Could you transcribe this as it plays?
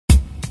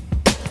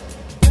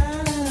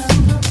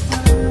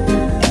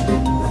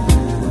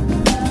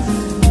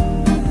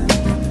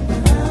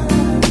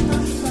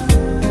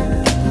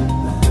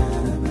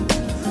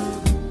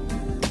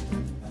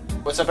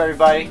up,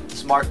 everybody?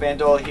 It's Marc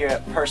Bandola here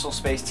at Personal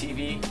Space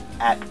TV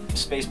at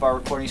Spacebar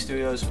Recording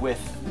Studios with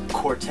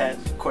Kortez.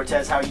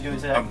 Kortez, how are you doing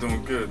today? I'm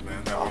doing good,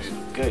 man. How are you?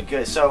 Good,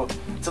 good. So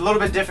it's a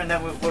little bit different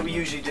than what we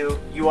usually do.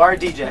 You are a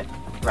DJ,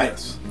 right?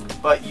 Yes.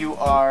 But you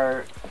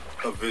are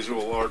a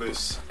visual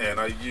artist, and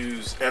I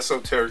use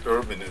esoteric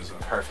urbanism.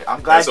 Perfect.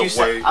 I'm glad you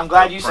said. I'm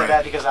glad you said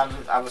that because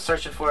I was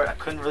searching for it. I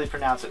couldn't really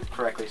pronounce it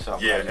correctly. So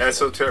yeah,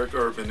 esoteric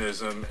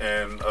urbanism,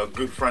 and a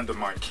good friend of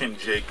mine, Kim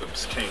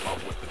Jacobs, came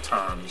up with the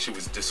term. She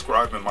was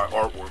describing my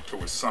artwork to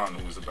his son,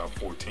 who was about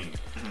 14,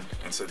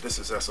 and said, "This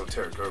is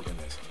esoteric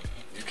urbanism.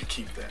 You could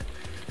keep that,"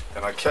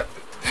 and I kept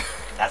it.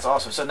 That's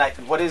awesome. So,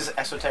 what does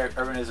esoteric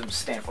urbanism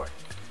stand for?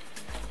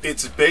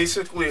 It's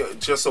basically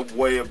just a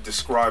way of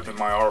describing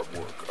my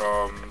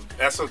artwork.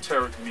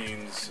 Esoteric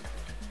means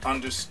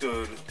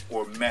understood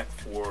or meant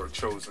for a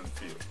chosen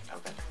few.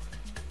 Okay.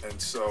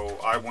 And so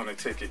I want to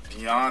take it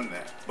beyond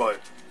that, but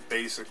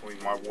basically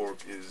my work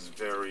is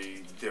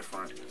very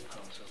different.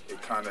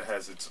 It kind of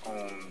has its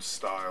own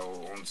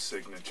style, own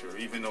signature,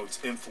 even though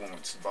it's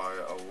influenced by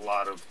a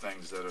lot of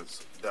things that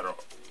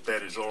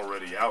is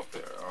already out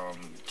there.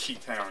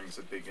 Keith Haring's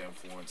a big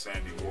influence,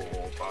 Andy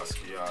Warhol,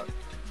 Basquiat,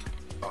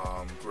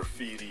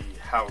 graffiti,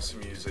 house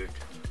music,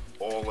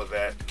 all of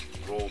that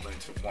rolled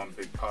into one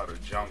big pot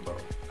of jumbo,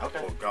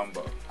 or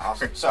gumbo.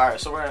 Awesome. Sorry,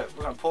 so we're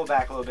gonna pull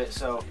back a little bit.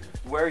 So,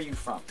 where are you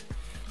from?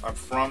 I'm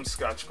from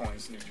Scotch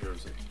Plains, New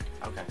Jersey.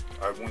 Okay.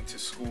 I went to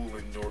school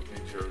in Newark,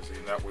 New Jersey,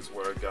 and that was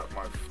where I got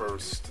my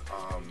first,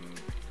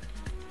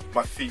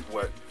 my feet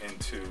wet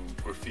into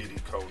graffiti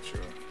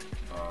culture,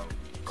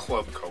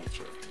 club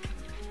culture,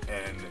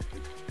 and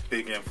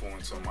big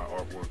influence on my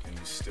artwork, and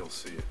you still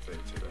see it there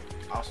today.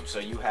 Awesome. So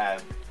you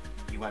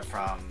went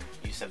from,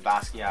 you said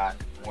Basquiat,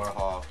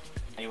 Warhol.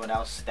 Anyone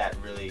else that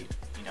really,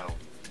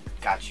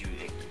 got you,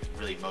 it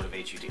really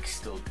motivates you to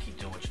still keep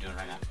doing what you're doing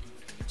right now?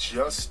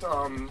 Just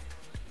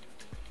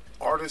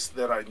artists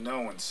that I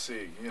know and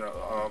see.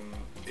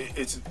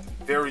 It's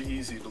very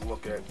easy to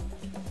look at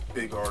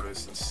big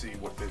artists and see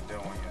what they're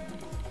doing and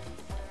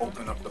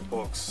open up the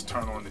books,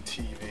 turn on the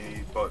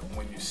TV, but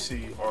when you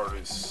see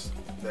artists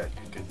that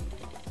you could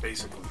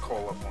basically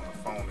call up on the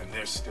phone and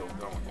they're still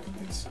going,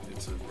 it's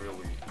a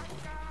really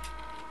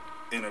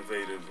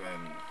innovative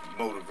and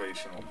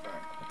motivational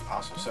thing.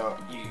 Awesome. So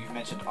you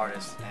mentioned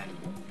artists, and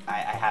I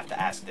have to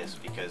ask this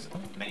because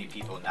many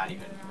people not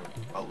even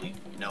remotely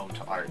known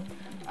to art,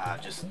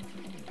 just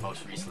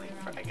most recently,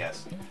 I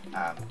guess,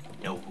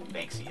 know who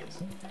Banksy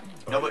is.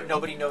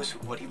 Nobody knows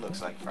what he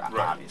looks like,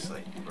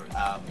 obviously.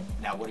 Right.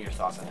 Now, what are your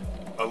thoughts on him?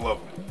 I love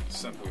him.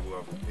 Simply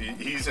love him.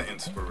 He's an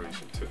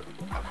inspiration too.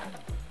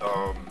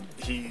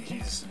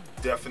 He's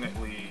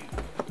definitely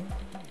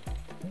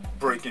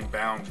breaking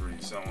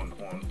boundaries on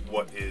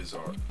what is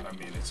art. I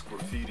mean, it's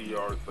graffiti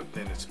art, but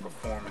then it's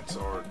performance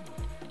art.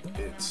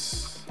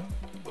 It's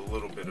a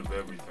little bit of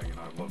everything, and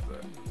I love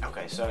that.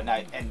 Okay, so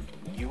now, and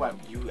you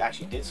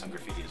actually did some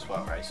graffiti as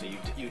well, right? So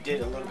you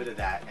did a little bit of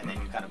that, and then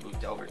you kind of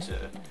moved over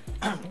to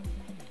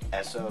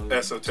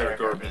esoteric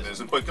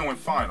urbanism, but doing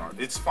fine art.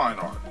 It's fine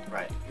art.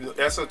 Right.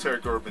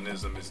 Esoteric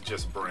urbanism is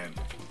just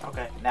branding.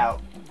 Okay. Now,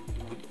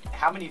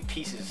 how many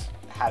pieces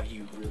have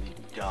you really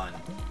done?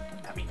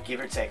 I mean, give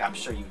or take, I'm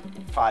sure you've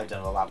probably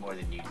done a lot more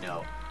than you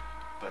know.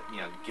 But,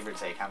 give or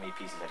take, how many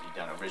pieces have you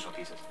done, original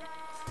pieces?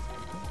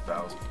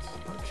 Thousands.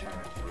 I can't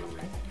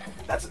really.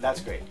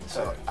 That's great.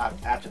 So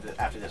after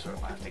this, we're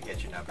going to have to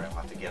get your number. I'm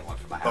going to have to get one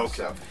for my house.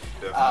 Okay.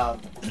 So,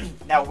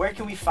 now, where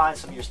can we find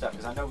some of your stuff?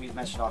 Because I know we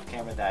mentioned off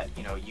camera that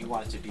you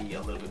want it to be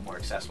a little bit more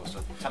accessible.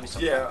 So tell me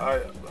something.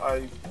 Yeah,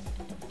 I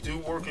do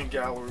work in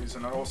galleries,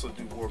 and I also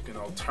do work in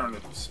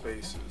alternative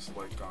spaces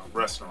like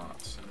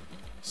restaurants.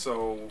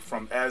 So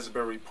from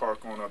Asbury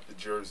Park on up to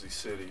Jersey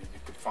City, you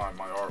can find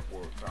my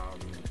artwork.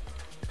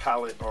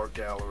 Palette Art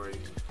Gallery,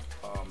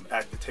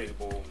 At the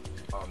Table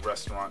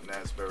restaurant in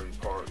Asbury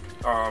Park,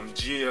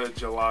 Gia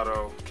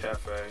Gelato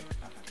Cafe,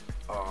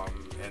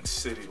 and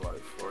City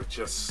Life are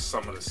just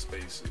some of the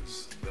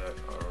spaces that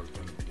are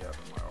going to be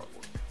having my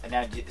artwork. And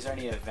now, is there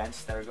any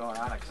events that are going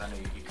on? Because I know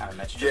you kind of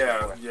mentioned it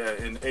before.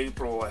 Yeah. In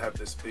April, I have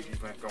this big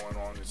event going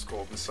on. It's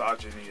called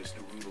Misogyny is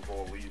the Root of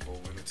All Evil,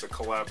 and it's a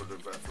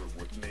collaborative effort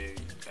with me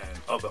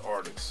and other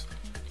artists,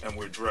 and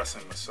we're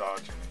addressing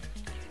misogyny.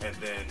 And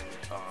then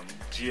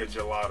Gia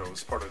Gelato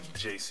is part of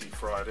JC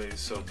Fridays,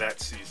 so that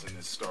season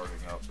is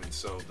starting up. And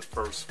so the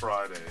first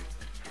Friday,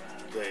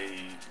 they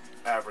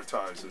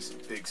advertise this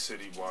big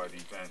citywide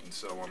event, and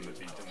so I'm going to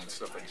be doing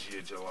stuff at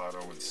Gia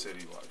Gelato and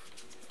City Life.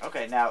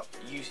 Okay, now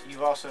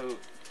you also,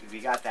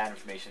 we got that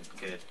information,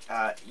 good.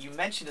 You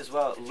mentioned as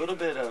well a little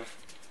bit of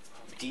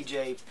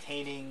DJ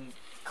painting,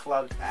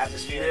 club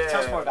atmosphere. Yeah,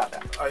 tell us more about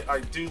that.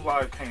 I do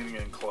live painting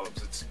in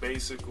clubs. It's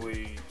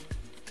basically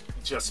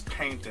just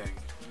painting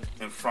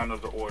in front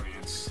of the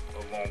audience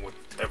along with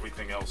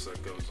everything else that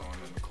goes on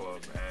in the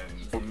club.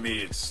 And for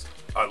me,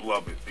 I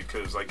love it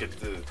because I get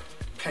to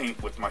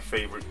paint with my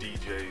favorite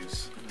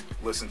DJs,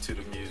 listen to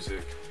the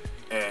music,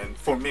 and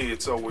for me,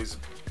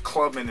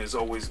 clubbing has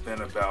always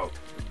been about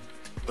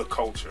the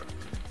culture.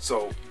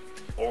 So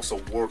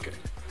also working.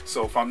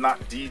 So if I'm not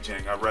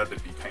DJing, I'd rather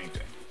be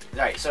painting.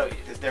 Right. So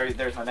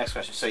there's my next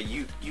question. So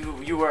you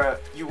were a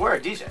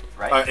DJ,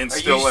 right? And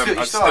still am a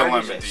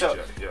DJ. So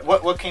yeah.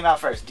 what came out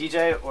first,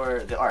 DJ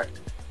or the art?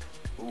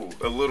 Ooh,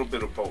 a little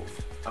bit of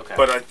both. Okay.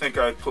 But I think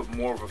I put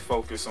more of a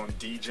focus on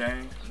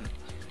DJing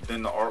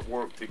than the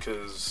artwork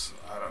because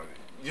I don't.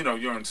 You know,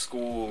 you're in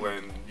school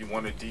and you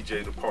want to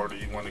DJ the party,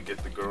 you want to get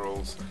the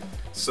girls.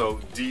 So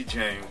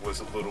DJing was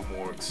a little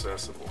more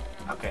accessible.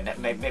 Okay,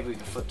 maybe we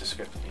can flip the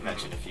script you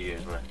mentioned a few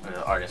years where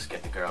the artists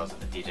get the girls and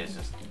the DJs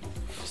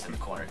just in the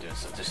corner doing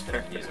some just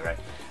spinning music, right?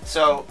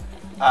 So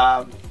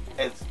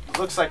it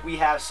looks like we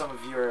have some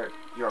of your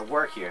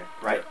work here,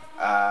 right? Yeah.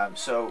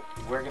 So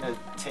we're gonna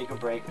take a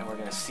break and we're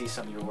gonna see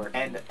some of your work.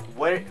 And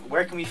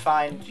where can we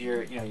find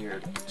your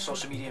your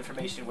social media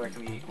information? Where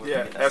can we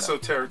get that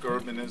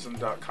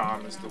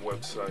esotericurbanism.com is the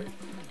website,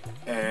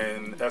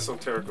 and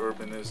Esoteric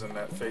Urbanism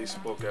at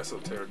Facebook,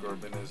 Esoteric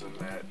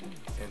Urbanism at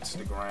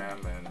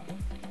Instagram, and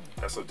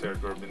Esoteric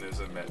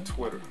Urbanism at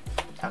Twitter.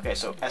 Okay,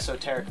 so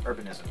Esoteric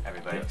Urbanism,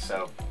 everybody. Yeah.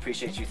 So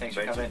appreciate you. Thanks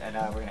for coming, and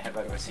we're gonna head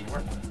right over to see your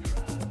work.